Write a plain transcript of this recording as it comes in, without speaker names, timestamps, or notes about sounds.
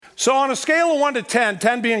So on a scale of 1 to 10,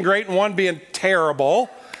 10 being great and 1 being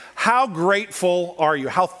terrible, how grateful are you?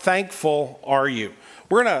 How thankful are you?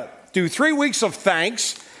 We're going to do 3 weeks of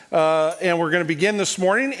thanks, and we're going to begin this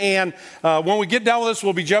morning. And when we get done with this,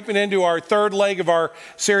 we'll be jumping into our third leg of our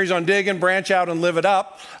series on Dig In, Branch Out, and Live It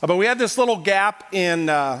Up. But we had this little gap in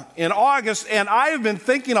August, and I have been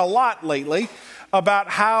thinking a lot lately about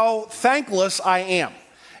how thankless I am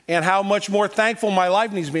and how much more thankful my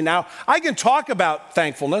life needs to be. Now, I can talk about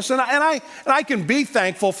thankfulness, and I can be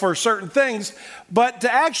thankful for certain things, but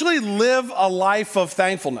to actually live a life of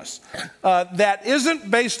thankfulness that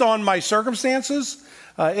isn't based on my circumstances,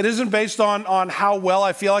 it isn't based on how well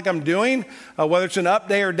I feel like I'm doing, whether it's an up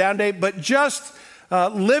day or down day, but just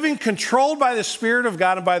living controlled by the Spirit of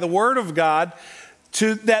God and by the Word of God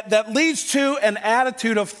that leads to an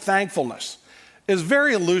attitude of thankfulness. Is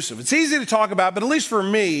very elusive. It's easy to talk about, but at least for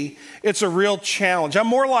me, it's a real challenge. I'm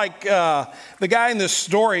more like the guy in this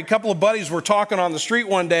story. A couple of buddies were talking on the street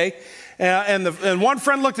one day, and one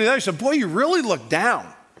friend looked at the other and said, "Boy, you really look down.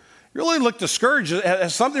 You really look discouraged.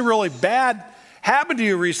 Has something really bad happened to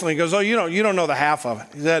you recently?" He goes, "Oh, you don't know the half of it."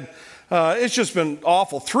 He said, "It's just been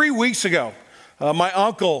awful. 3 weeks ago, my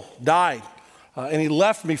uncle died, and he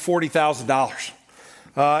left me $40,000.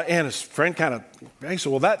 And his friend he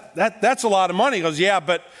said, "Well, that's a lot of money." He goes, "Yeah,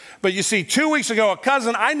 but you see, 2 weeks ago, a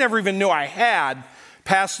cousin I never even knew I had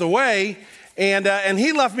passed away, and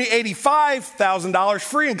he left me $85,000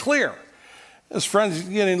 free and clear." His friend's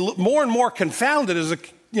getting more and more confounded as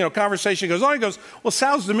the conversation goes on. He goes, "Well,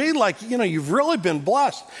 sounds to me like you've really been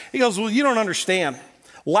blessed." He goes, "Well, you don't understand.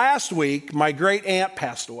 Last week, my great aunt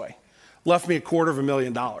passed away, left me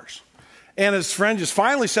 $250,000. And his friend just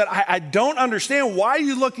finally said, I don't understand. Why are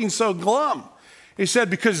you looking so glum?" He said,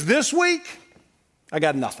 "Because this week, I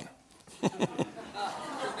got nothing."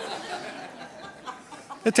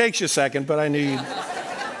 It takes you a second, but I knew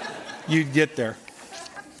you'd get there.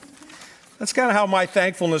 That's kind of how my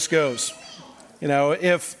thankfulness goes.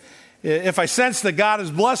 If I sense that God has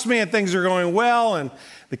blessed me and things are going well and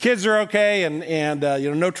the kids are okay and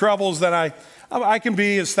no troubles, then I can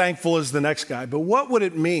be as thankful as the next guy. But what would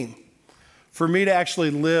it mean for me to actually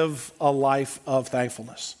live a life of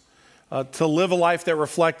thankfulness, to live a life that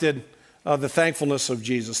reflected the thankfulness of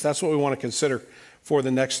Jesus? That's what we want to consider for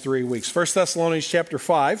the next 3 weeks. 1 Thessalonians chapter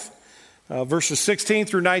 5, verses 16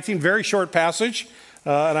 through 19, very short passage.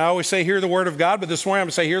 And I always say, hear the word of God, but this morning I'm going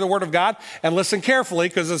to say, hear the word of God and listen carefully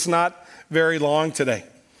because it's not very long today.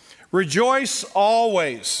 "Rejoice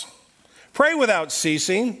always. Pray without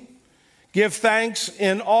ceasing. Give thanks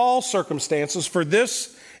in all circumstances, for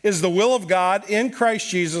this is the will of God in Christ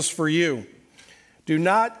Jesus for you. Do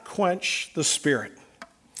not quench the Spirit."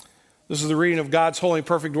 This is the reading of God's holy and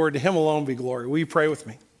perfect word. To him alone be glory. Will you pray with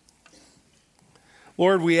me?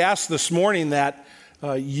 Lord, we ask this morning that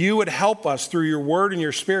you would help us through your word and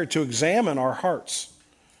your Spirit to examine our hearts,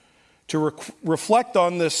 to reflect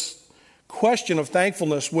on this question of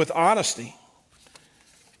thankfulness with honesty,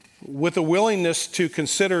 with a willingness to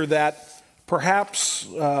consider that perhaps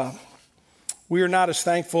we are not as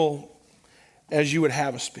thankful as you would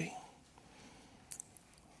have us be.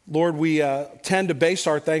 Lord, we tend to base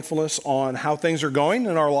our thankfulness on how things are going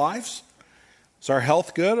in our lives. Is our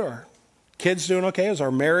health good? Are our kids doing okay? Is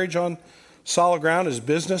our marriage on solid ground? Is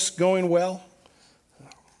business going well?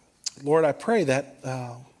 Lord, I pray that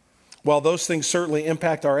while those things certainly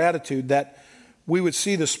impact our attitude, that we would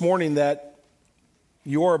see this morning that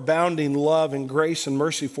your abounding love and grace and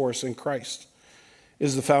mercy for us in Christ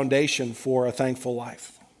is the foundation for a thankful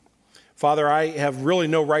life. Father, I have really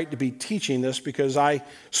no right to be teaching this because I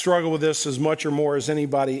struggle with this as much or more as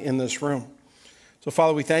anybody in this room. So,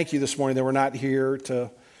 Father, we thank you this morning that we're not here to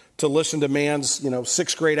listen to man's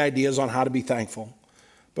 6 great ideas on how to be thankful,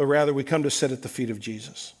 but rather we come to sit at the feet of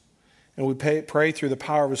Jesus. And we pray through the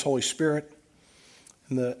power of his Holy Spirit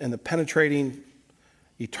and the penetrating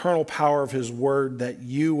eternal power of his word that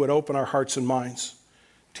you would open our hearts and minds.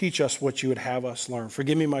 Teach us what you would have us learn.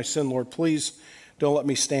 Forgive me my sin, Lord. Please don't let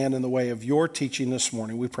me stand in the way of your teaching this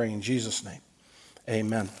morning. We pray in Jesus' name.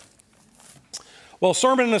 Amen. Well,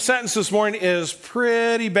 sermon in a sentence this morning is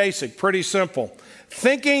pretty basic, pretty simple.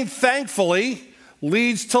 Thinking thankfully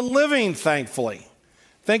leads to living thankfully.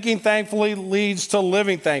 Thinking thankfully leads to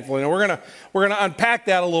living thankfully. And we're gonna unpack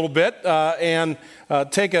that a little bit and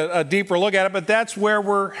take a deeper look at it. But that's where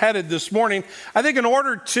we're headed this morning. I think in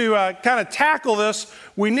order to kind of tackle this,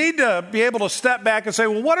 we need to be able to step back and say,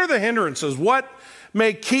 well, what are the hindrances? What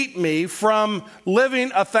may keep me from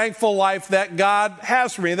living a thankful life that God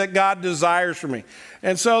has for me, that God desires for me?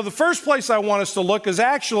 And so the first place I want us to look is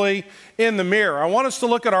actually in the mirror. I want us to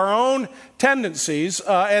look at our own tendencies.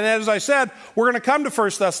 And as I said, we're going to come to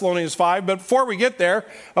 1 Thessalonians 5, but before we get there,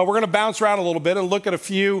 we're going to bounce around a little bit and look at a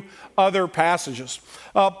few other passages.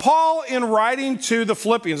 Paul, in writing to the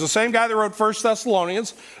Philippians, the same guy that wrote 1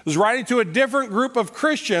 Thessalonians, was writing to a different group of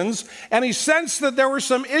Christians, and he sensed that there were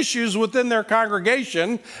some issues within their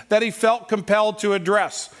congregation that he felt compelled to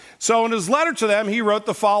address. So in his letter to them, he wrote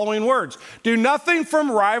the following words: "Do nothing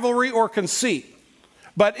from rivalry or conceit,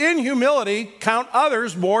 but in humility count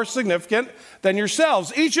others more significant than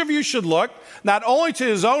yourselves. Each of you should look not only to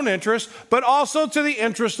his own interest, but also to the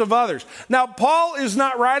interest of others." Now, Paul is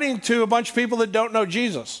not writing to a bunch of people that don't know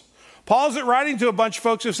Jesus. Paul isn't writing to a bunch of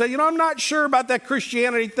folks who say, I'm not sure about that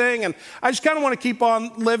Christianity thing, and I just kind of want to keep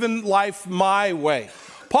on living life my way.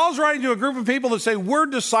 Paul's writing to a group of people that say, we're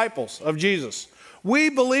disciples of Jesus. We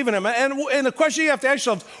believe in him. And the question you have to ask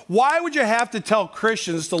yourself, why would you have to tell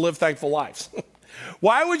Christians to live thankful lives?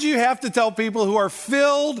 Why would you have to tell people who are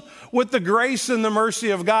filled with the grace and the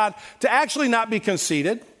mercy of God to actually not be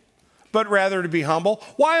conceited, but rather to be humble?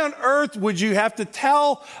 Why on earth would you have to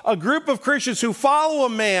tell a group of Christians who follow a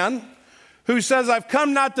man who says, I've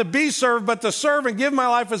come not to be served, but to serve and give my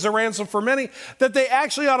life as a ransom for many, that they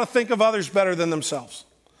actually ought to think of others better than themselves?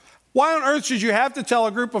 Why on earth should you have to tell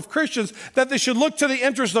a group of Christians that they should look to the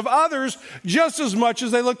interest of others just as much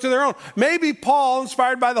as they look to their own? Maybe Paul,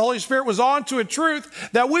 inspired by the Holy Spirit, was on to a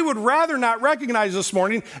truth that we would rather not recognize this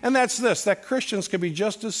morning, and that's this: that Christians can be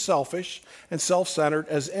just as selfish and self-centered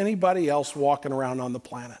as anybody else walking around on the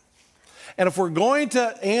planet. And if we're going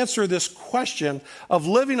to answer this question of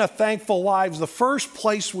living a thankful lives, the first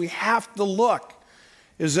place we have to look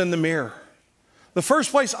is in the mirror. The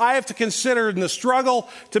first place I have to consider in the struggle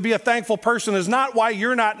to be a thankful person is not why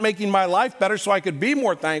you're not making my life better so I could be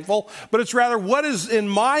more thankful, but it's rather what is in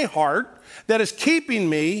my heart that is keeping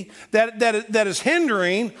me, that is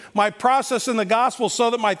hindering my process in the gospel, so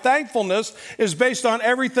that my thankfulness is based on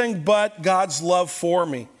everything but God's love for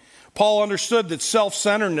me. Paul understood that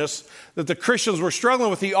self-centeredness that the Christians were struggling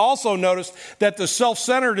with. He also noticed that the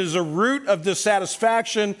self-centered is a root of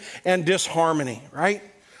dissatisfaction and disharmony, right?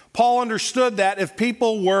 Paul understood that if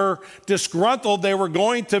people were disgruntled, they were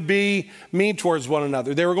going to be mean towards one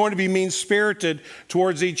another. They were going to be mean-spirited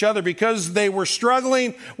towards each other because they were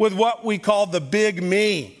struggling with what we call the big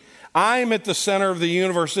me. I'm at the center of the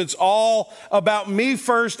universe. It's all about me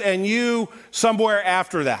first and you somewhere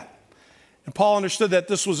after that. And Paul understood that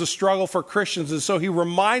this was a struggle for Christians, and so he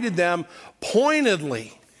reminded them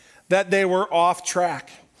pointedly that they were off track.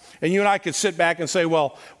 And you and I could sit back and say,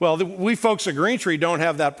 well, we folks at Green Tree don't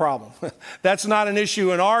have that problem. That's not an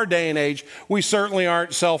issue in our day and age. We certainly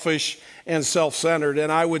aren't selfish and self-centered.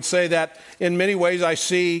 And I would say that in many ways I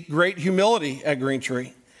see great humility at Green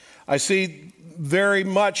Tree. I see very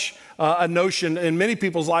much a notion in many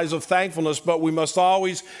people's lives of thankfulness, but we must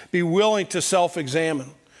always be willing to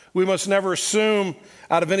self-examine. We must never assume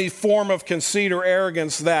out of any form of conceit or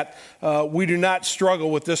arrogance that we do not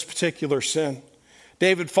struggle with this particular sin.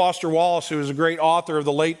 David Foster Wallace, who is a great author of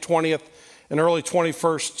the late 20th and early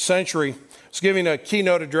 21st century, was giving a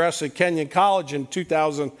keynote address at Kenyon College in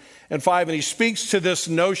 2005, and he speaks to this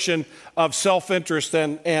notion of self-interest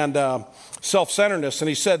and self-centeredness. And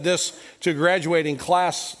he said this to graduating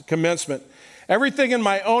class commencement: "Everything in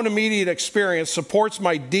my own immediate experience supports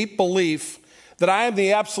my deep belief that I am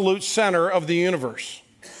the absolute center of the universe,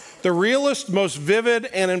 the realest, most vivid,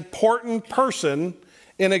 and important person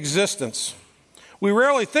in existence. We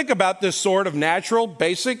rarely think about this sort of natural,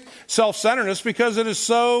 basic self-centeredness because it is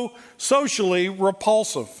so socially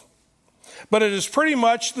repulsive. But it is pretty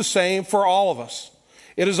much the same for all of us.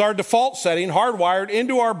 It is our default setting hardwired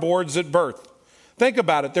into our boards at birth. Think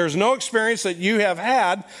about it. There's no experience that you have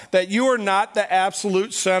had that you are not the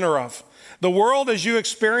absolute center of. The world as you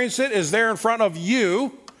experience it is there in front of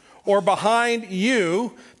you or behind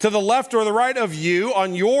you, to the left or the right of you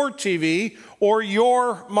on your TV or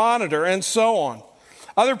your monitor, and so on.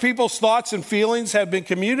 Other people's thoughts and feelings have been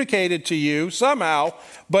communicated to you somehow,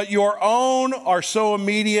 but your own are so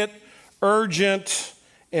immediate, urgent,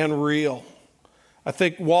 and real." I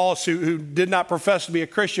think Wallace, who did not profess to be a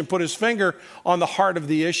Christian, put his finger on the heart of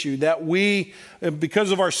the issue, that we,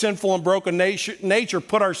 because of our sinful and broken nature,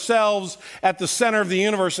 put ourselves at the center of the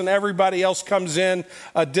universe and everybody else comes in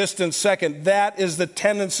a distant second. That is the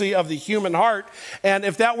tendency of the human heart. And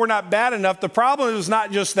if that were not bad enough, the problem is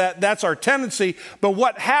not just that that's our tendency, but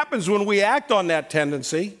what happens when we act on that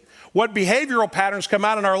tendency, what behavioral patterns come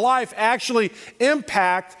out in our life actually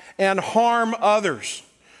impact and harm others.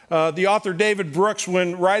 The author David Brooks,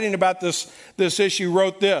 when writing about this issue,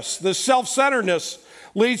 wrote this: "The self-centeredness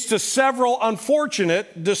leads to several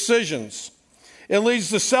unfortunate decisions. It leads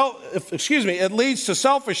to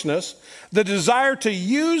selfishness, the desire to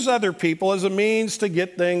use other people as a means to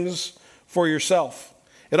get things for yourself.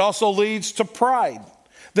 It also leads to pride,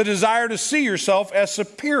 the desire to see yourself as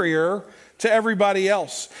superior to everybody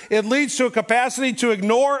else. It leads to a capacity to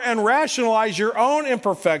ignore and rationalize your own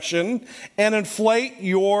imperfection and inflate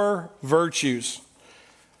your virtues.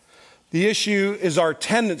 The issue is our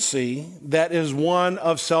tendency that is one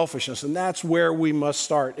of selfishness, and that's where we must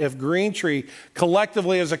start. If Green Tree,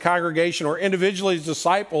 collectively as a congregation or individually as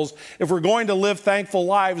disciples, if we're going to live thankful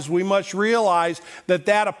lives, we must realize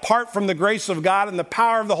that apart from the grace of God and the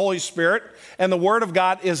power of the Holy Spirit and the Word of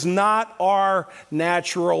God is not our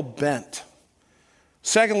natural bent.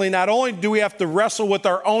 Secondly, not only do we have to wrestle with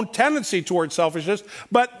our own tendency towards selfishness,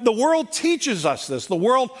 but the world teaches us this. The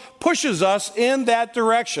world pushes us in that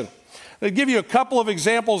direction. I'll give you a couple of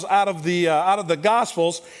examples out of the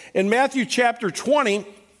Gospels. In Matthew chapter 20,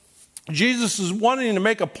 Jesus is wanting to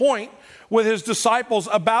make a point with his disciples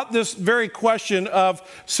about this very question of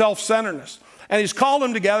self-centeredness. And he's called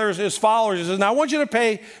them together as his followers. He says, now I want you to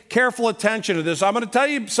pay careful attention to this. I'm going to tell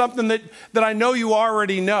you something that I know you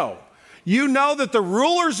already know. You know that the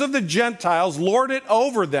rulers of the Gentiles lord it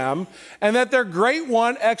over them, and that their great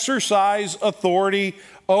one exercise authority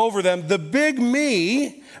over them. The big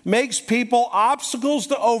me makes people obstacles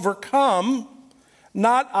to overcome,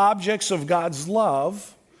 not objects of God's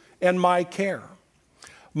love and my care.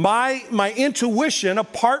 My intuition,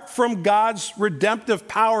 apart from God's redemptive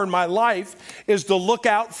power in my life, is to look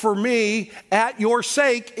out for me at your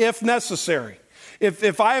sake if necessary.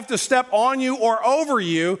 If I have to step on you or over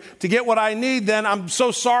you to get what I need, then I'm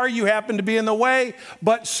so sorry you happen to be in the way,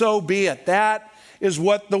 but so be it. That is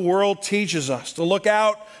what the world teaches us, to look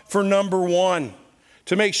out for number one,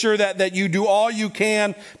 to make sure that you do all you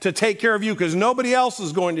can to take care of you, because nobody else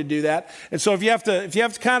is going to do that. And so if you have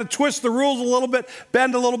to kind of twist the rules a little bit,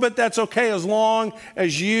 bend a little bit, that's okay, as long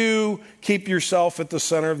as you keep yourself at the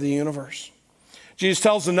center of the universe. Jesus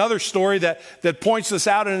tells another story that points this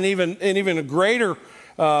out in even a greater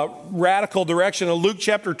radical direction. In Luke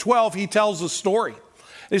chapter 12, he tells a story.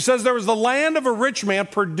 He says there was the land of a rich man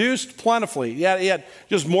produced plentifully. He had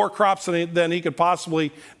just more crops than he could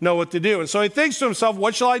possibly know what to do. And so he thinks to himself,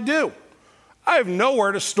 what shall I do? I have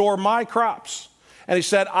nowhere to store my crops. And he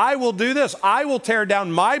said, I will do this. I will tear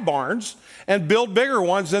down my barns and build bigger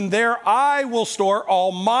ones, and there I will store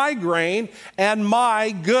all my grain and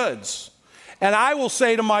my goods. And I will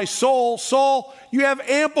say to my soul, soul, you have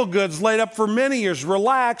ample goods laid up for many years.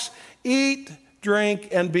 Relax, eat, drink,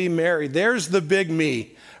 and be merry. There's the big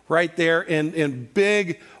me right there in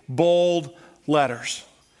big, bold letters.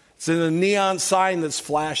 It's in a neon sign that's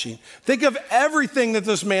flashing. Think of everything that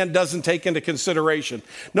this man doesn't take into consideration.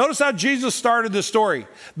 Notice how Jesus started the story.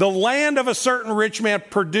 The land of a certain rich man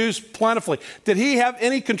produced plentifully. Did he have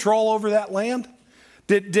any control over that land?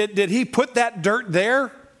 Did he put that dirt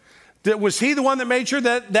there? Was he the one that made sure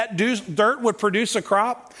that dirt would produce a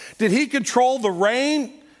crop? Did he control the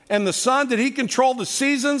rain and the sun? Did he control the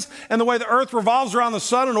seasons and the way the earth revolves around the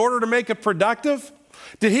sun in order to make it productive?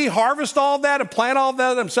 Did he harvest all of that and plant all of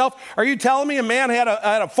that himself? Are you telling me a man had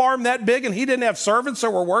a farm that big and he didn't have servants that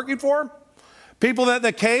were working for him? People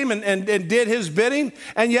that came and did his bidding?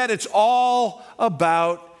 And yet it's all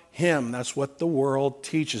about him. That's what the world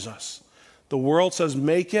teaches us. The world says,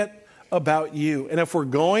 make it about you. And if we're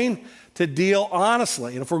going to deal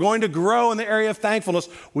honestly, and if we're going to grow in the area of thankfulness,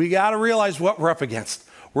 we got to realize what we're up against.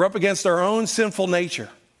 We're up against our own sinful nature.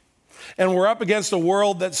 And we're up against a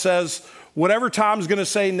world that says, whatever Tom's going to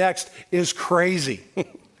say next is crazy. All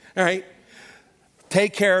right?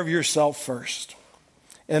 Take care of yourself first.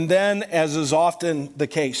 And then, as is often the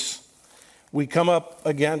case, we come up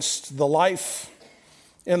against the life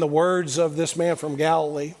and the words of this man from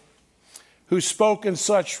Galilee, who spoke in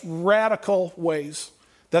such radical ways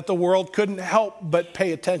that the world couldn't help but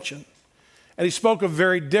pay attention. And he spoke a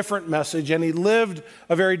very different message, and he lived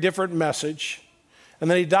a very different message.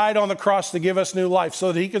 And then he died on the cross to give us new life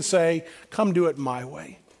so that he could say, come do it my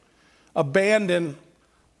way. Abandon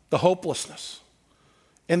the hopelessness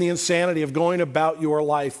and the insanity of going about your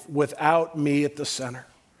life without me at the center.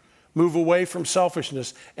 Move away from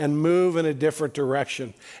selfishness and move in a different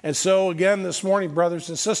direction. And so again, this morning, brothers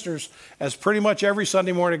and sisters, as pretty much every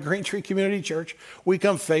Sunday morning at Green Tree Community Church, we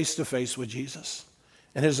come face to face with Jesus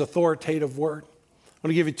and his authoritative word. I'm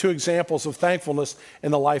going to give you two examples of thankfulness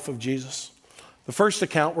in the life of Jesus. The first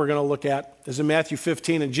account we're going to look at is in Matthew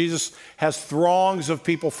 15, and Jesus has throngs of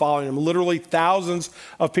people following him, literally thousands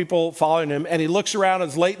of people following him. And he looks around,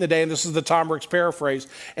 it's late in the day, and this is the Tom Ricks paraphrase,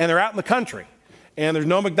 and they're out in the country. And there's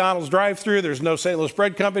no McDonald's drive-thru. There's no St. Louis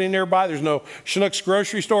Bread Company nearby. There's no Schnucks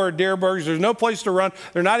grocery store or Dierberg's. There's no place to run.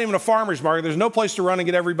 There's not even a farmer's market. There's no place to run and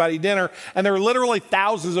get everybody dinner. And there were literally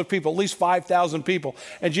thousands of people, at least 5,000 people.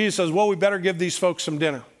 And Jesus says, well, we better give these folks some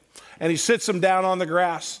dinner. And he sits them down on the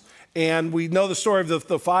grass. And we know the story of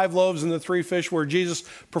the 5 loaves and the 3 fish where Jesus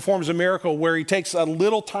performs a miracle where he takes a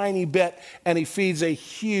little tiny bit and he feeds a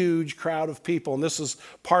huge crowd of people. And this is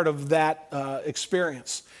part of that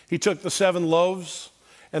experience. He took the 7 loaves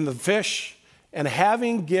and the fish, and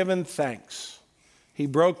having given thanks, he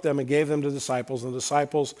broke them and gave them to the disciples, and the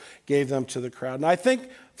disciples gave them to the crowd. And I think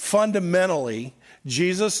fundamentally,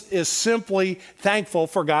 Jesus is simply thankful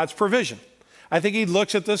for God's provision. I think he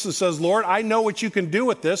looks at this and says, Lord, I know what you can do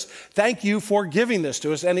with this. Thank you for giving this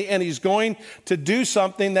to us. And he's going to do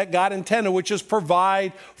something that God intended, which is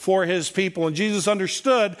provide for his people. And Jesus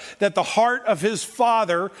understood that the heart of his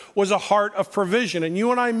Father was a heart of provision. And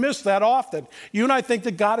you and I miss that often. You and I think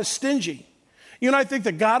that God is stingy. You and I think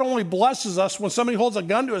that God only blesses us when somebody holds a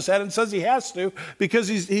gun to his head and says he has to because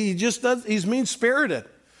he's mean-spirited.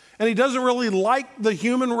 And he doesn't really like the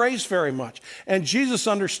human race very much. And Jesus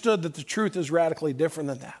understood that the truth is radically different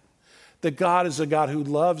than that. That God is a God who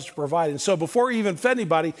loves to provide. And so before he even fed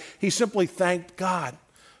anybody, he simply thanked God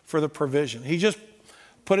for the provision. He just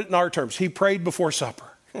put it in our terms. He prayed before supper.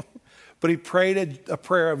 But he prayed a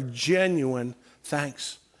prayer of genuine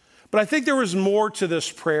thanks. But I think there was more to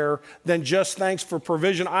this prayer than just thanks for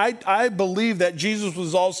provision. I believe that Jesus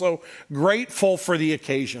was also grateful for the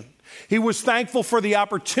occasion. He was thankful for the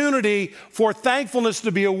opportunity for thankfulness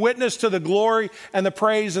to be a witness to the glory and the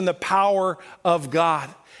praise and the power of God.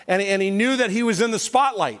 And he knew that he was in the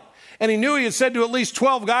spotlight. And he knew he had said to at least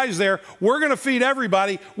 12 guys there, we're going to feed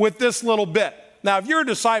everybody with this little bit. Now, if you're a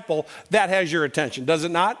disciple, that has your attention, does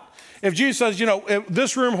it not? If Jesus says,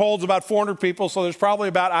 this room holds about 400 people, so there's probably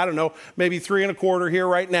about, maybe 3.25 here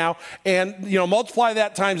right now. And, multiply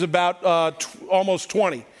that times about almost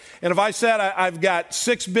 20. And if I said I've got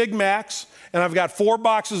 6 Big Macs and I've got 4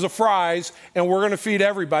 boxes of fries and we're going to feed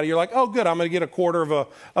everybody, you're like, oh, good, I'm going to get a quarter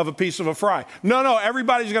of a piece of a fry. No,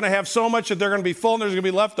 everybody's going to have so much that they're going to be full and there's going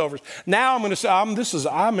to be leftovers. Now I'm going to say,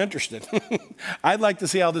 I'm interested. I'd like to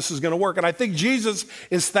see how this is going to work. And I think Jesus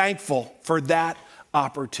is thankful for that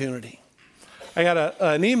opportunity. I got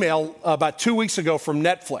an email about 2 weeks ago from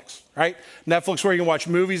Netflix, right? Netflix, where you can watch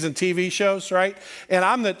movies and TV shows, right? And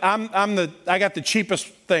I got the cheapest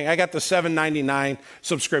thing. I got the $7.99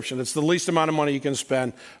 subscription. It's the least amount of money you can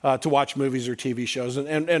spend to watch movies or TV shows.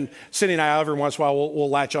 And Cindy and I, every once in a while, we'll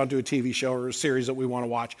latch onto a TV show or a series that we want to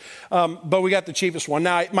watch. But we got the cheapest one.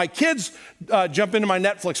 Now, my kids jump into my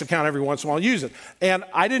Netflix account every once in a while and use it. And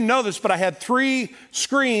I didn't know this, but I had 3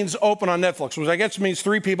 screens open on Netflix, which I guess means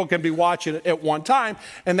 3 people can be watching it at one time.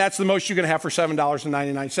 And that's the most you can have for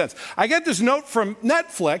 $7.99. I get this note from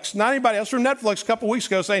Netflix, not anybody else, from Netflix a couple weeks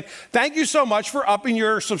ago saying, thank you so much for upping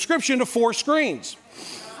your subscription to 4 screens.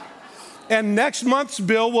 And next month's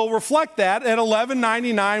bill will reflect that at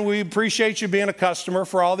 $11.99. We appreciate you being a customer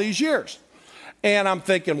for all these years. And I'm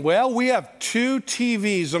thinking, well, we have 2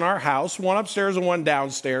 TVs in our house, one upstairs and one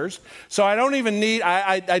downstairs. So I don't even need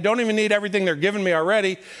everything they're giving me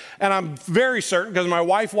already. And I'm very certain, because my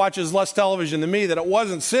wife watches less television than me, that it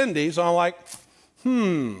wasn't Cindy. So I'm like,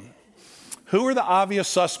 who are the obvious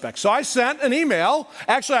suspects? So I sent an email.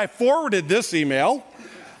 Actually, I forwarded this email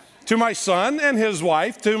to my son and his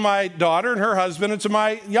wife, to my daughter and her husband, and to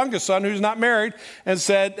my youngest son who's not married, and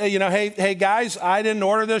said, hey guys, I didn't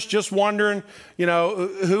order this, just wondering,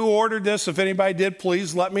 who ordered this. If anybody did,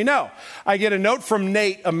 please let me know. I get a note from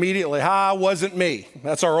Nate immediately. Wasn't me.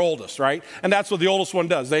 That's our oldest, right? And that's what the oldest one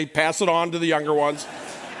does. They pass it on to the younger ones.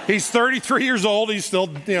 He's 33 years old. He's still,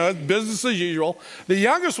 business as usual. The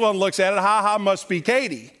youngest one looks at it, must be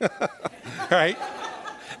Katie, right?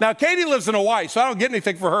 Now, Katie lives in Hawaii, so I don't get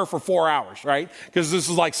anything for her for 4 hours, right? Because this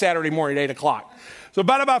is like Saturday morning at 8 o'clock. So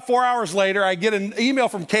about 4 hours later, I get an email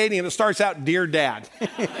from Katie, and it starts out, Dear Dad.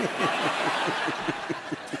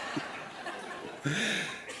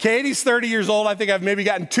 Katie's 30 years old. I think I've maybe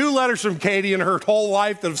gotten 2 letters from Katie in her whole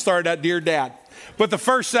life that have started out, Dear Dad. But the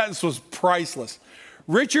first sentence was priceless.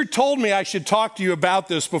 Richard told me I should talk to you about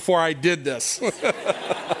this before I did this.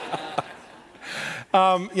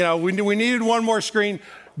 We needed one more screen.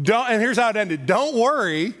 And here's how it ended. Don't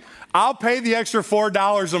worry, I'll pay the extra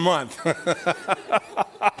 $4 a month.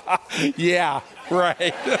 Yeah,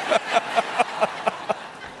 right.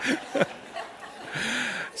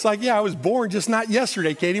 It's like, I was born just not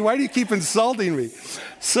yesterday, Katie. Why do you keep insulting me?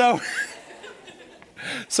 So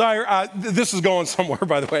this is going somewhere,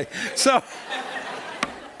 by the way. So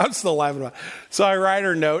I'm still laughing about it. So I write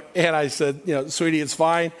her a note, and I said, sweetie, it's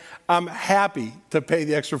fine. I'm happy to pay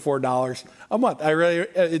the extra $4 a month.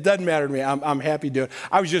 It doesn't matter to me. I'm happy to do it.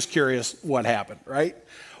 I was just curious what happened, right?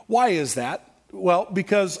 Why is that? Well,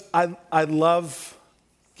 because I love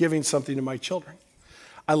giving something to my children.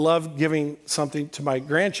 I love giving something to my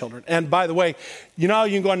grandchildren. And by the way, you know how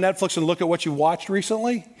you can go on Netflix and look at what you watched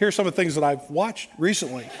recently? Here's some of the things that I've watched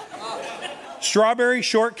recently. Strawberry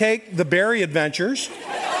Shortcake, The Berry Adventures,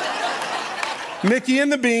 Mickey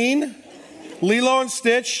and the Bean, Lilo and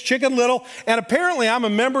Stitch, Chicken Little, and apparently I'm a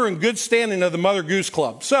member in good standing of the Mother Goose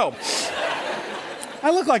Club. So,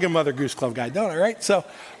 I look like a Mother Goose Club guy, don't I, right? So,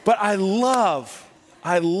 but I love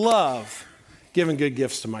giving good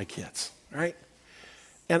gifts to my kids, right?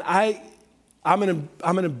 And I'm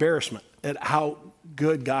an embarrassment at how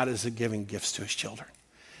good God is at giving gifts to his children.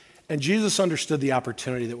 And Jesus understood the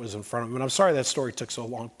opportunity that was in front of him. And I'm sorry that story took so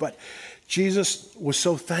long, but Jesus was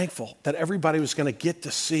so thankful that everybody was going to get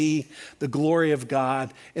to see the glory of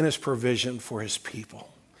God in his provision for his people.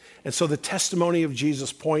 And so the testimony of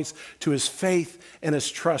Jesus points to his faith and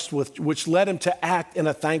his trust, which led him to act in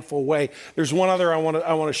a thankful way. There's one other I want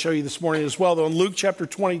to show you this morning as well, though. In Luke chapter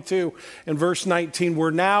 22 and verse 19,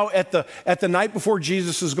 we're now at the night before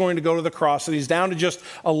Jesus is going to go to the cross, and he's down to just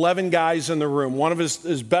 11 guys in the room. One of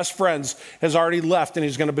his best friends has already left, and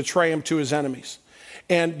he's going to betray him to his enemies.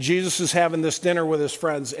 And Jesus is having this dinner with his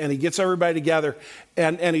friends, and he gets everybody together,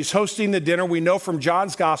 and he's hosting the dinner. We know from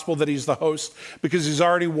John's gospel that he's the host because he's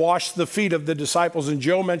already washed the feet of the disciples. And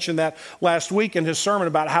Joe mentioned that last week in his sermon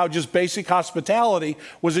about how just basic hospitality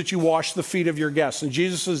was that you wash the feet of your guests. And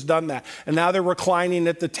Jesus has done that. And now they're reclining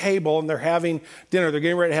at the table, and they're having dinner. They're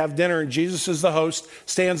getting ready to have dinner, and Jesus is the host,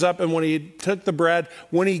 stands up, and when he took the bread,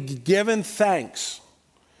 when he'd given thanks,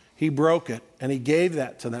 he broke it, and he gave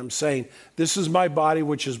that to them, saying, "This is my body,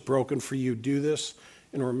 which is broken for you. Do this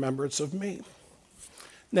in remembrance of me."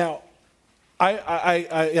 Now,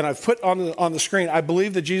 I've put on the screen, I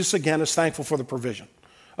believe that Jesus, again, is thankful for the provision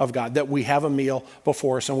of God, that we have a meal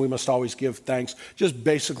before us, and we must always give thanks. Just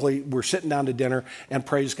basically, we're sitting down to dinner, and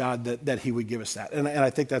praise God that he would give us that. And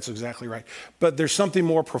I think that's exactly right. But there's something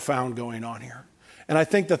more profound going on here. And I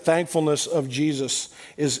think the thankfulness of Jesus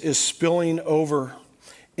is spilling over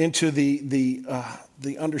into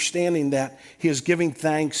the understanding that he is giving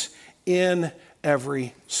thanks in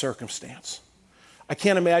every circumstance. I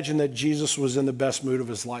can't imagine that Jesus was in the best mood of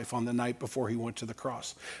his life on the night before he went to the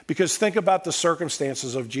cross. Because think about the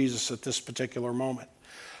circumstances of Jesus at this particular moment.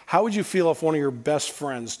 How would you feel if one of your best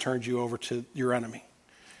friends turned you over to your enemy?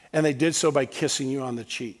 And they did so by kissing you on the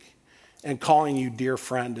cheek and calling you dear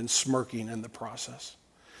friend and smirking in the process?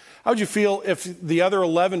 How would you feel if the other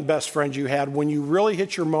 11 best friends you had, when you really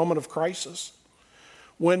hit your moment of crisis,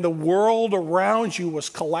 when the world around you was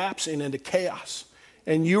collapsing into chaos,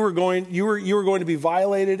 and you were going to be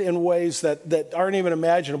violated in ways that aren't even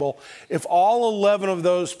imaginable, if all 11 of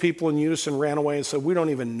those people in unison ran away and said, "We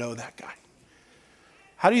don't even know that guy"?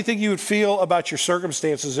 How do you think you would feel about your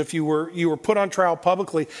circumstances if you were put on trial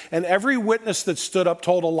publicly and every witness that stood up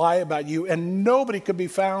told a lie about you and nobody could be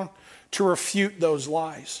found to refute those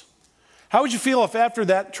lies? How would you feel if after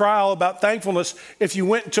that trial about thankfulness, if you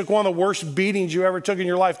went and took one of the worst beatings you ever took in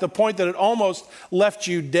your life, the point that it almost left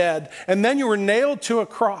you dead, and then you were nailed to a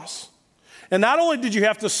cross? And not only did you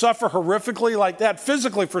have to suffer horrifically like that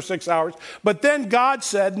physically for 6 hours, but then God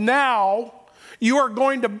said, "Now you are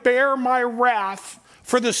going to bear my wrath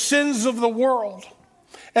for the sins of the world."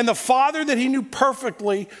 And the Father that he knew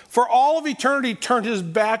perfectly for all of eternity turned his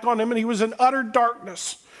back on him, and he was in utter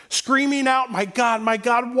darkness, screaming out, my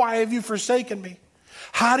God, why have you forsaken me?"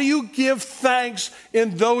 How do you give thanks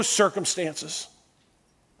in those circumstances?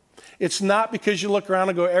 It's not because you look around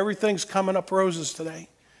and go, everything's coming up roses today.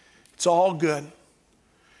 It's all good.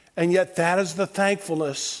 And yet that is the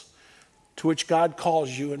thankfulness to which God calls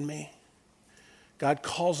you and me. God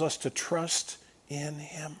calls us to trust in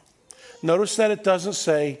him. Notice that it doesn't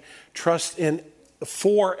say trust in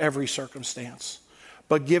for every circumstance,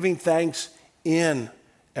 but giving thanks in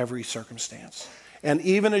every circumstance. And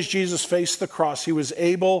even as Jesus faced the cross, he was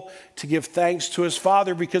able to give thanks to his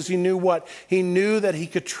Father because he knew what? He knew that he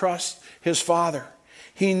could trust his Father.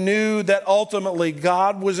 He knew that ultimately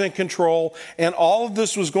God was in control and all of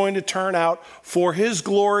this was going to turn out for his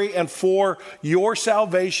glory and for your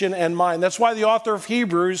salvation and mine. That's why the author of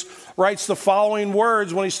Hebrews writes the following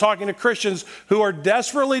words when he's talking to Christians who are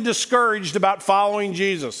desperately discouraged about following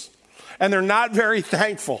Jesus. And they're not very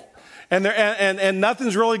thankful. And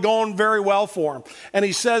nothing's really going very well for him. And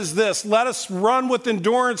he says this, "Let us run with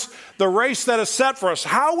endurance the race that is set for us."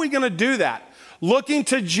 How are we going to do that? looking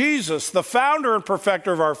to Jesus, the founder and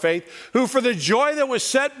perfecter of our faith, who for the joy that was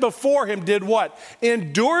set before him did what?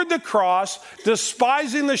 Endured the cross,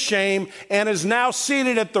 despising the shame, and is now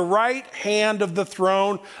seated at the right hand of the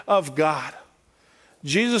throne of God.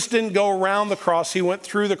 Jesus didn't go around the cross. He went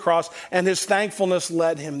through the cross, and his thankfulness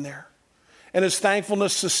led him there. And his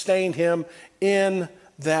thankfulness sustained him in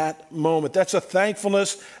that moment. That's a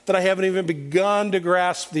thankfulness that I haven't even begun to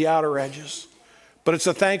grasp the outer edges. But it's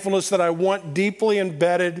a thankfulness that I want deeply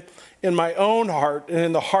embedded in my own heart and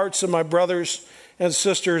in the hearts of my brothers and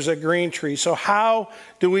sisters at Green Tree. So how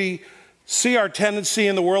do we see our tendency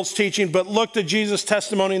in the world's teaching, but look to Jesus'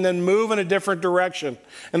 testimony and then move in a different direction?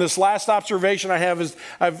 And this last observation I have is,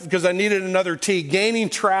 because I needed another T, gaining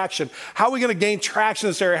traction. How are we going to gain traction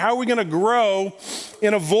in this area? How are we going to grow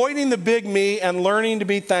in avoiding the big me and learning to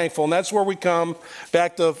be thankful? And that's where we come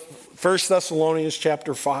back to 1 Thessalonians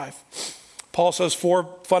chapter 5. Paul says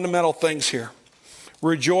 4 fundamental things here.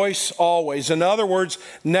 Rejoice always. In other words,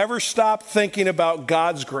 never stop thinking about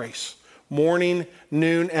God's grace, morning,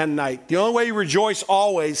 noon, and night. The only way you rejoice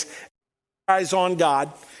always is eyes on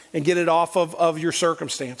God and get it off of your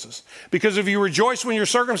circumstances. Because if you rejoice when your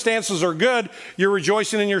circumstances are good, you're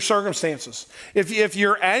rejoicing in your circumstances. If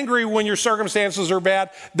you're angry when your circumstances are bad,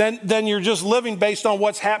 then you're just living based on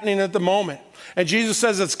what's happening at the moment. And Jesus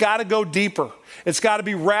says it's got to go deeper. It's got to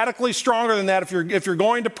be radically stronger than that if you're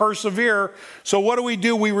going to persevere. So what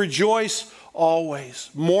do? We rejoice always.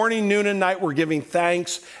 Morning, noon, and night, we're giving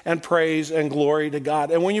thanks and praise and glory to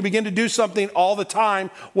God. And when you begin to do something all the time,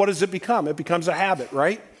 what does it become? It becomes a habit,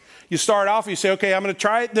 right? You start off, you say, okay, I'm going to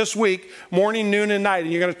try it this week, morning, noon, and night.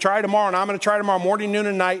 And you're going to try tomorrow, and I'm going to try tomorrow, morning, noon,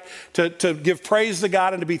 and night, to give praise to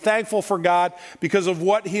God and to be thankful for God because of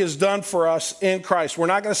what he has done for us in Christ. We're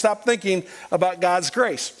not going to stop thinking about God's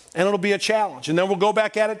grace. And it'll be a challenge. And then we'll go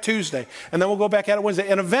back at it Tuesday. And then we'll go back at it Wednesday.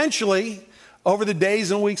 And eventually, over the days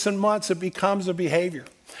and weeks and months, it becomes a behavior.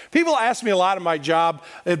 People ask me a lot in my job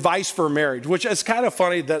advice for marriage, which is kind of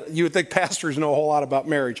funny that you would think pastors know a whole lot about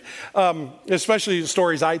marriage, especially the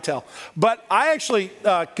stories I tell. But I actually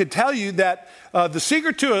could tell you that the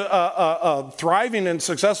secret to a thriving and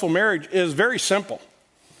successful marriage is very simple.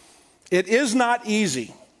 It is not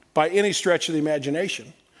easy by any stretch of the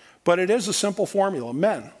imagination, but it is a simple formula.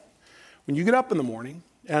 Men, when you get up in the morning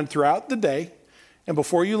and throughout the day and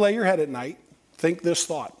before you lay your head at night, think this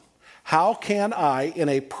thought. How can I, in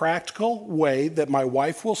a practical way that my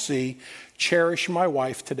wife will see, cherish my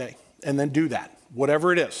wife today? And then do that,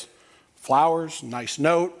 whatever it is. Flowers, nice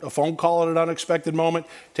note, a phone call at an unexpected moment,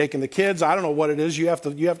 taking the kids. I don't know what it is. You have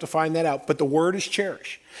to find that out. But the word is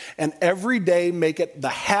cherish. And every day make it the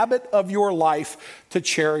habit of your life to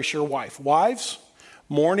cherish your wife. Wives,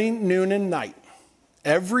 morning, noon, and night.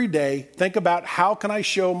 Every day, think about how can I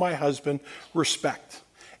show my husband respect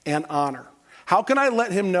and honor? How can I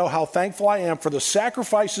let him know how thankful I am for the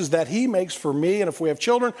sacrifices that he makes for me, and if we have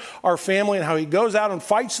children, our family, and how he goes out and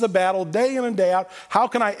fights the battle day in and day out? How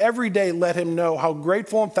can I every day let him know how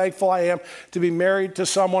grateful and thankful I am to be married to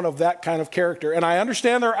someone of that kind of character? And I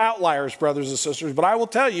understand there are outliers, brothers and sisters, but I will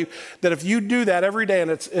tell you that if you do that every day and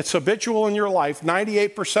it's habitual in your life,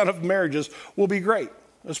 98% of marriages will be great.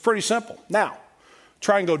 It's pretty simple. Now,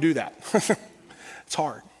 try and go do that. It's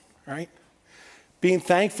hard, right? Being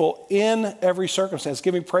thankful in every circumstance,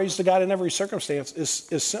 giving praise to God in every circumstance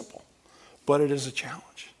is simple, but it is a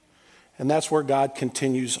challenge. And that's where God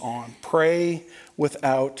continues on. Pray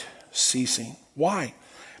without ceasing. Why?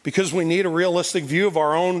 Because we need a realistic view of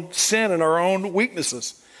our own sin and our own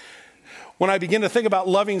weaknesses. When I begin to think about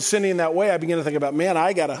loving sin in that way, I begin to think about, man,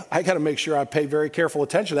 I gotta make sure I pay very careful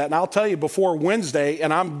attention to that. And I'll tell you, before Wednesday,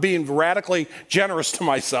 and I'm being radically generous to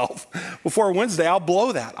myself, before Wednesday, I'll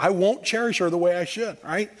blow that. I won't cherish her the way I should,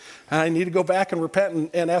 right? And I need to go back and repent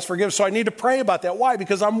and ask forgiveness. So I need to pray about that. Why?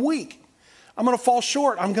 Because I'm weak. I'm going to fall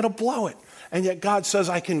short. I'm going to blow it. And yet God says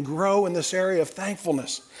I can grow in this area of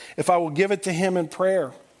thankfulness if I will give it to him in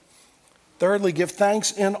prayer. Thirdly, give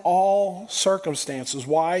thanks in all circumstances.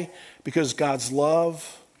 Why? Because God's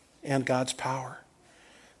love and God's power.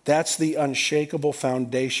 That's the unshakable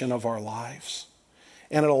foundation of our lives.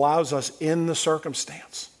 And it allows us in the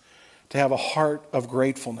circumstance to have a heart of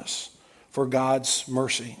gratefulness for God's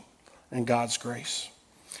mercy and God's grace.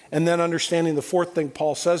 And then understanding the fourth thing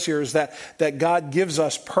Paul says here is that God gives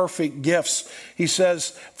us perfect gifts. He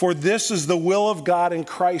says, for this is the will of God in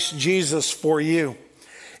Christ Jesus for you.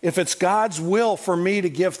 If it's God's will for me to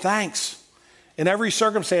give thanks in every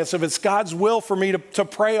circumstance, if it's God's will for me to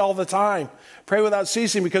pray all the time, pray without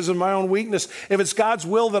ceasing because of my own weakness, if it's God's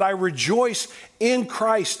will that I rejoice in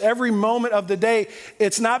Christ every moment of the day,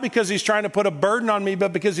 it's not because he's trying to put a burden on me,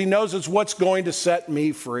 but because he knows it's what's going to set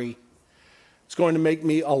me free. It's going to make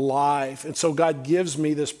me alive. And so God gives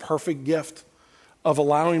me this perfect gift of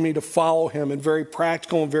allowing me to follow him in very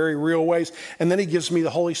practical and very real ways. And then he gives me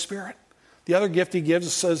the Holy Spirit. The other gift he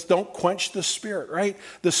gives says, don't quench the Spirit, right?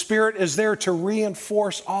 The Spirit is there to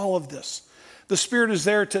reinforce all of this. The Spirit is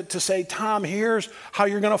there to say, Tom, here's how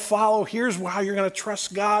you're going to follow. Here's how you're going to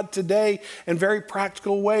trust God today in very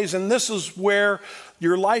practical ways. And this is where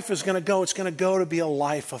your life is going to go. It's going to go to be a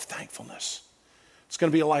life of thankfulness. It's going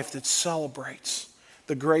to be a life that celebrates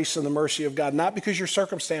the grace and the mercy of God, not because your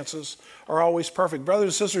circumstances are always perfect. Brothers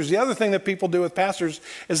and sisters, the other thing that people do with pastors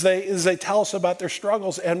is they tell us about their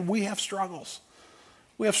struggles, and we have struggles.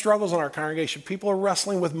 We have struggles in our congregation. People are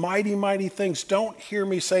wrestling with mighty, mighty things. Don't hear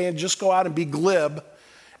me saying just go out and be glib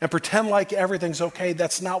and pretend like everything's okay.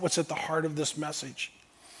 That's not what's at the heart of this message.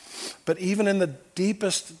 But even in the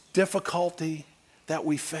deepest difficulty that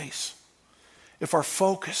we face, if our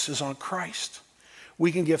focus is on Christ,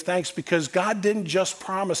 we can give thanks because God didn't just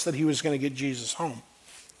promise that he was going to get Jesus home,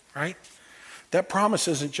 right? That promise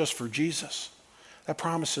isn't just for Jesus. That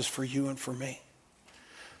promise is for you and for me.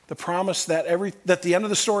 The promise that the end of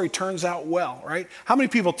the story turns out well, right? How many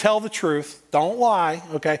people tell the truth, don't lie,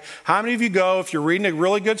 okay? How many of you go, if you're reading a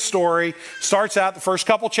really good story, starts out, the first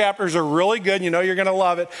couple chapters are really good, and you know you're going to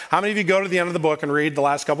love it. How many of you go to the end of the book and read the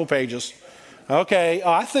last couple pages? Okay,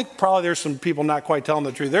 I think probably there's some people not quite telling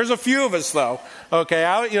the truth. There's a few of us, though.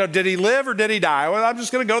 Okay, did he live or did he die? Well, I'm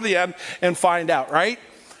just going to go to the end and find out, right?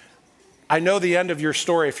 I know the end of your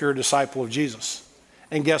story if you're a disciple of Jesus.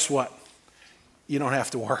 And guess what? You don't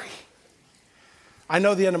have to worry. I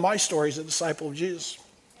know the end of my story as a disciple of Jesus.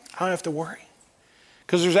 I don't have to worry.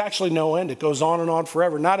 Because there's actually no end. It goes on and on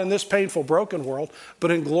forever. Not in this painful, broken world,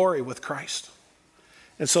 but in glory with Christ.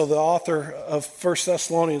 And so the author of 1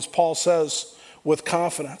 Thessalonians, Paul says, with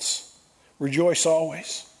confidence, rejoice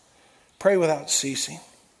always, pray without ceasing,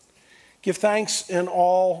 give thanks in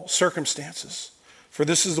all circumstances, for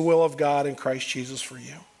this is the will of God in Christ Jesus for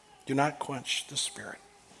you. Do not quench the Spirit.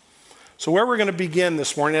 So where we're going to begin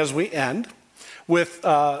this morning as we end with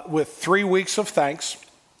 3 weeks of thanks,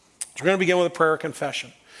 we're going to begin with a prayer of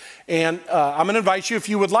confession. And I'm going to invite you, if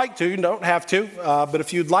you would like to, you don't have to, but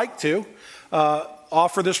if you'd like to,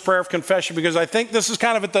 offer this prayer of confession, because I think this is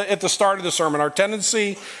kind of at the start of the sermon, our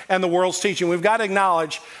tendency and the world's teaching. We've got to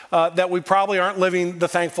acknowledge that we probably aren't living the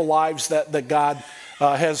thankful lives that God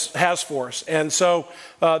has for us. And so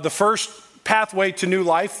the first pathway to new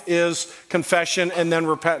life is confession and then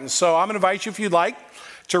repentance. So I'm going to invite you, if you'd like,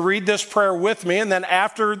 to read this prayer with me. And then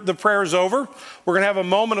after the prayer is over, we're going to have a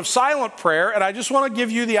moment of silent prayer. And I just want to give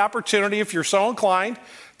you the opportunity, if you're so inclined,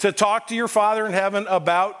 to talk to your Father in heaven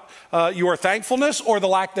about your thankfulness or the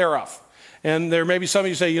lack thereof. And there may be some of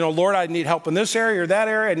you say, Lord, I need help in this area or that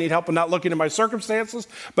area. I need help in not looking at my circumstances.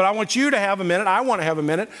 But I want you to have a minute. I want to have a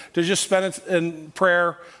minute to just spend it in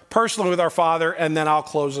prayer personally with our Father, and then I'll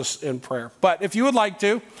close us in prayer. But if you would like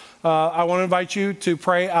to, I want to invite you to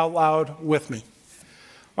pray out loud with me.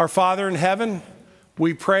 Our Father in heaven,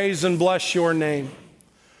 we praise and bless your name.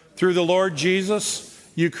 Through the Lord Jesus,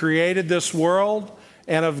 you created this world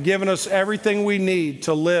and have given us everything we need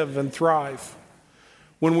to live and thrive.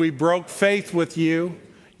 When we broke faith with you,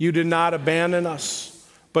 you did not abandon us,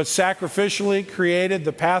 but sacrificially created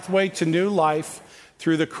the pathway to new life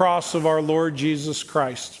through the cross of our Lord Jesus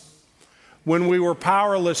Christ. When we were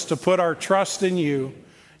powerless to put our trust in you,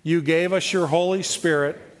 you gave us your Holy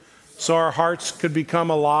Spirit so our hearts could become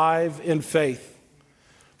alive in faith.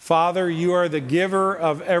 Father, you are the giver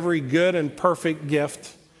of every good and perfect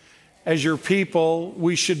gift. As your people,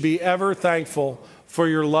 we should be ever thankful for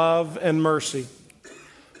your love and mercy.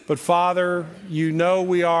 But Father, you know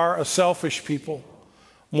we are a selfish people,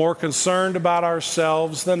 more concerned about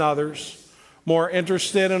ourselves than others, more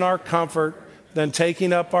interested in our comfort than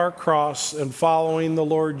taking up our cross and following the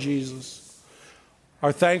Lord Jesus.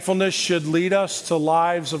 Our thankfulness should lead us to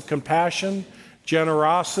lives of compassion,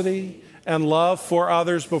 generosity, and love for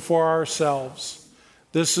others before ourselves.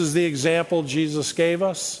 This is the example Jesus gave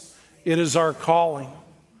us. It is our calling.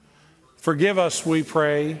 Forgive us, we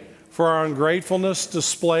pray, for our ungratefulness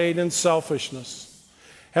displayed in selfishness.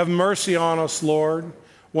 Have mercy on us, Lord,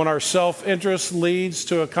 when our self-interest leads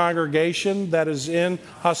to a congregation that is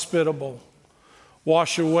inhospitable.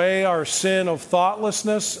 Wash away our sin of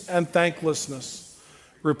thoughtlessness and thanklessness.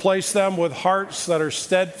 Replace them with hearts that are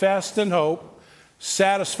steadfast in hope,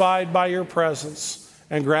 satisfied by your presence,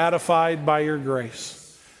 and gratified by your grace.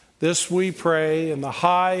 This we pray in the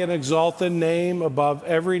high and exalted name above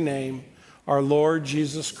every name, our Lord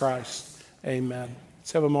Jesus Christ. Amen.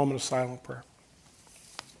 Let's have a moment of silent prayer.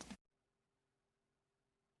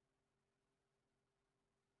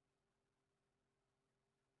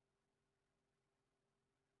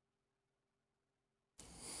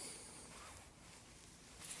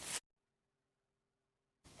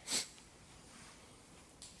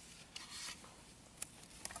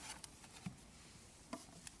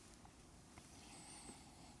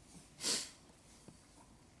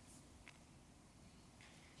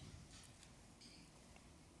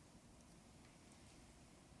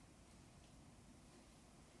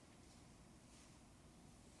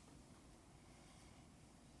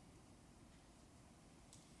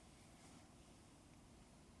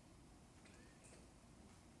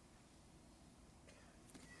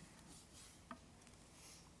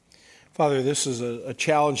 Father, this is a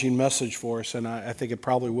challenging message for us, and I think it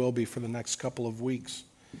probably will be for the next couple of weeks.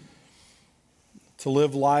 To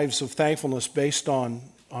live lives of thankfulness based on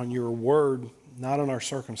your word, not on our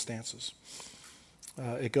circumstances.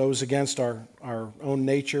 It goes against our own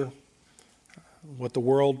nature, what the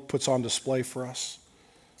world puts on display for us.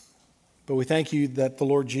 But we thank you that the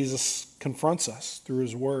Lord Jesus confronts us through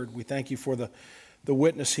his word. We thank you for the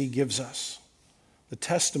witness he gives us, the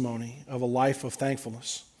testimony of a life of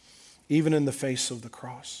thankfulness, even in the face of the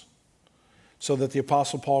cross, so that the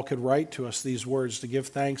Apostle Paul could write to us these words, to give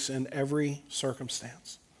thanks in every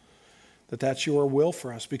circumstance, that's your will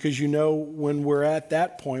for us, because you know when we're at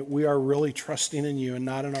that point, we are really trusting in you and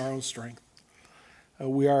not in our own strength.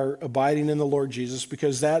 We are abiding in the Lord Jesus,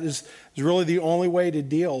 because that is really the only way to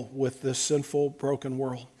deal with this sinful, broken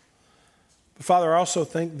world. But Father, I also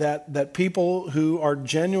think that people who are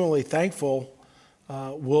genuinely thankful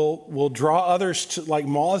will draw others to, like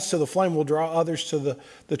moths to the flame, will draw others to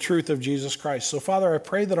the truth of Jesus Christ. So Father, I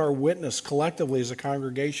pray that our witness collectively as a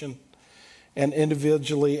congregation and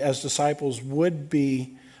individually as disciples would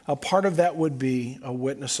be, a part of that would be a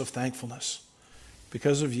witness of thankfulness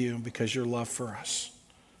because of you and because of your love for us.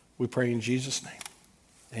 We pray in Jesus'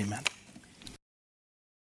 name. Amen.